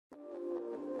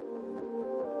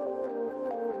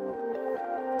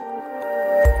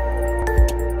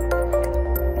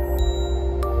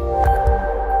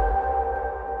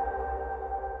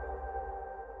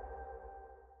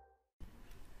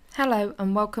Hello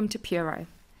and welcome to Puro.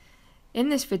 In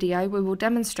this video we will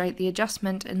demonstrate the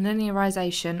adjustment and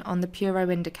linearization on the Puro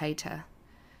indicator.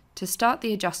 To start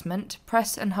the adjustment,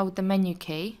 press and hold the menu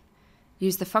key.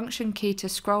 Use the function key to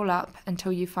scroll up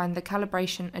until you find the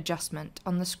Calibration Adjustment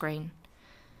on the screen.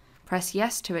 Press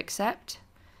yes to accept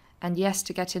and yes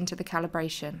to get into the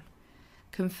calibration.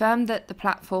 Confirm that the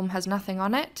platform has nothing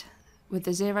on it with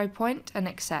the 0 point and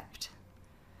accept.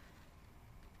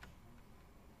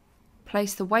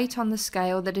 Place the weight on the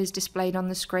scale that is displayed on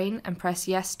the screen and press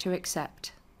yes to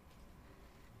accept.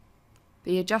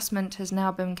 The adjustment has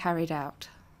now been carried out.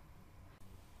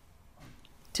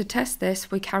 To test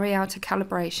this, we carry out a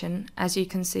calibration as you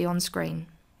can see on screen.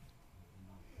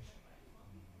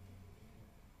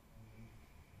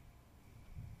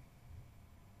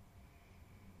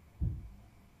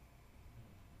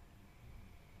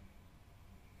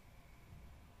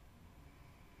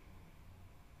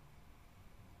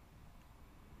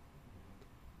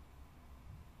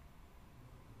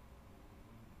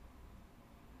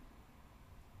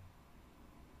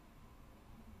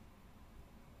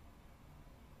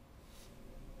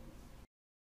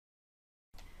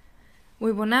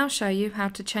 We will now show you how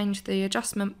to change the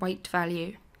adjustment weight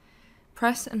value.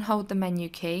 Press and hold the menu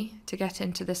key to get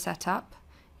into the setup.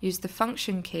 Use the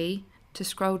function key to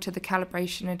scroll to the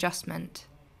calibration adjustment.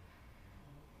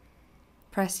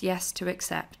 Press yes to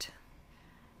accept.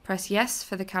 Press yes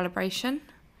for the calibration.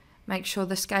 Make sure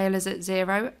the scale is at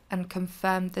 0 and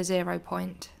confirm the 0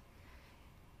 point.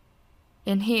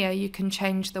 In here you can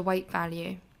change the weight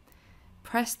value.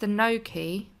 Press the no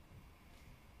key.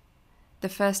 The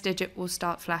first digit will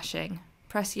start flashing.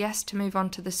 Press yes to move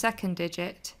on to the second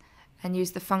digit and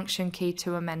use the function key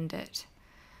to amend it.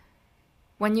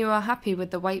 When you are happy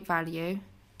with the weight value,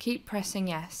 keep pressing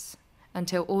yes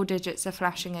until all digits are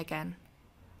flashing again.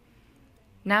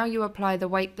 Now you apply the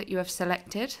weight that you have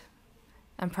selected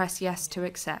and press yes to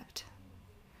accept.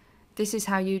 This is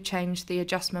how you change the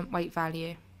adjustment weight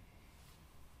value.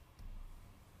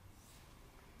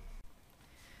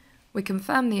 We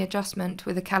confirm the adjustment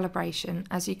with a calibration,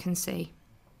 as you can see.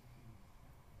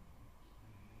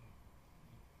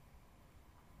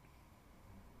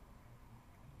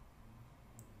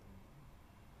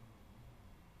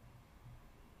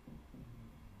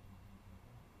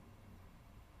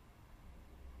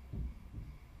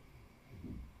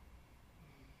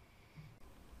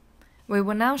 We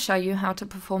will now show you how to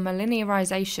perform a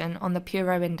linearization on the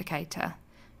Puro indicator.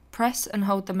 Press and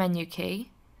hold the menu key.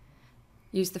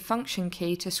 Use the function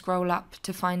key to scroll up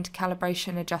to find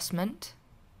Calibration Adjustment.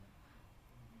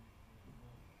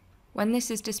 When this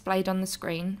is displayed on the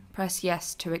screen, press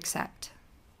yes to accept.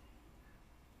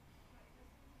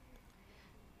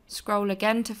 Scroll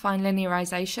again to find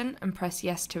Linearization and press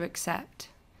yes to accept.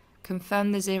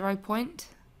 Confirm the 0 point.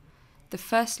 The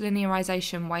first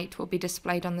linearization weight will be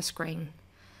displayed on the screen.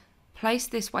 Place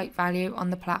this weight value on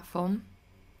the platform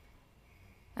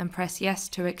and press yes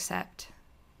to accept.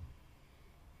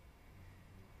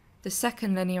 The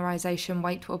second linearization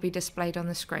weight will be displayed on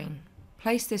the screen.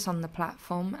 Place this on the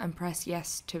platform and press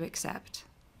yes to accept.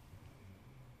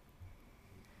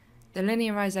 The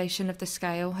linearization of the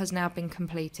scale has now been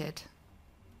completed.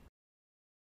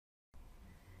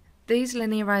 These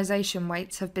linearization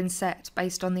weights have been set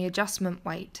based on the adjustment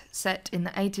weight set in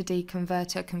the A to D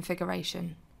converter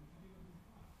configuration.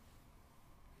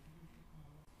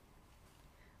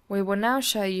 We will now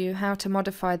show you how to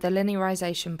modify the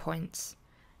linearization points.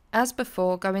 As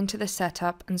before, go into the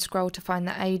setup and scroll to find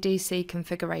the ADC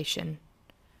configuration.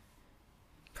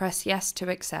 Press yes to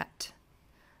accept.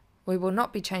 We will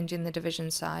not be changing the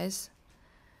division size.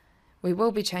 We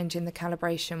will be changing the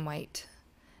calibration weight.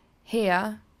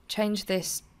 Here, change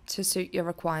this to suit your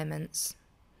requirements.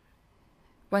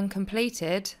 When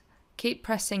completed, keep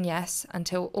pressing yes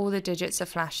until all the digits are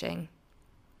flashing.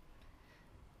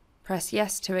 Press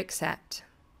yes to accept.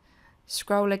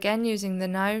 Scroll again using the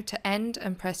no to end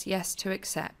and press yes to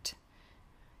accept.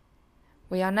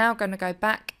 We are now going to go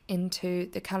back into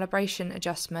the calibration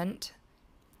adjustment,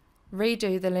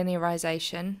 redo the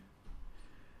linearization,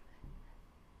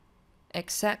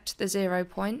 accept the 0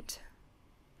 point.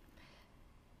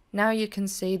 Now you can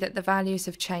see that the values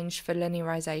have changed for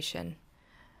linearization.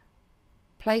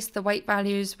 Place the weight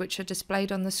values which are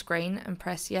displayed on the screen and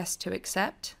press yes to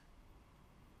accept.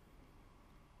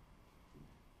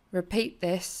 Repeat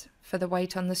this for the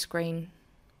weight on the screen.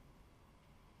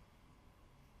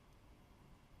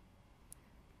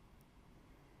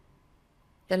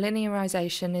 The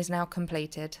linearization is now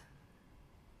completed.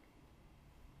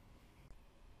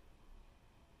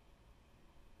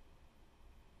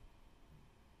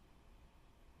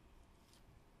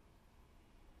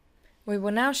 We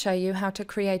will now show you how to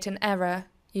create an error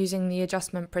using the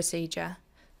adjustment procedure.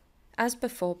 As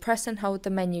before, press and hold the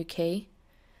menu key,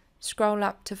 scroll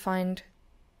up to find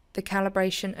the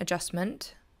Calibration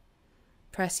Adjustment,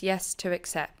 press Yes to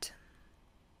accept.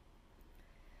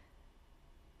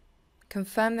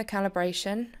 Confirm the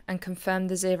calibration and confirm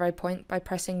the 0 point by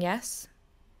pressing Yes.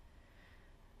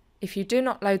 If you do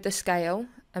not load the scale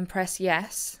and press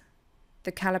Yes,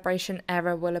 the calibration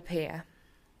error will appear.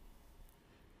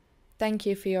 Thank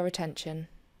you for your attention.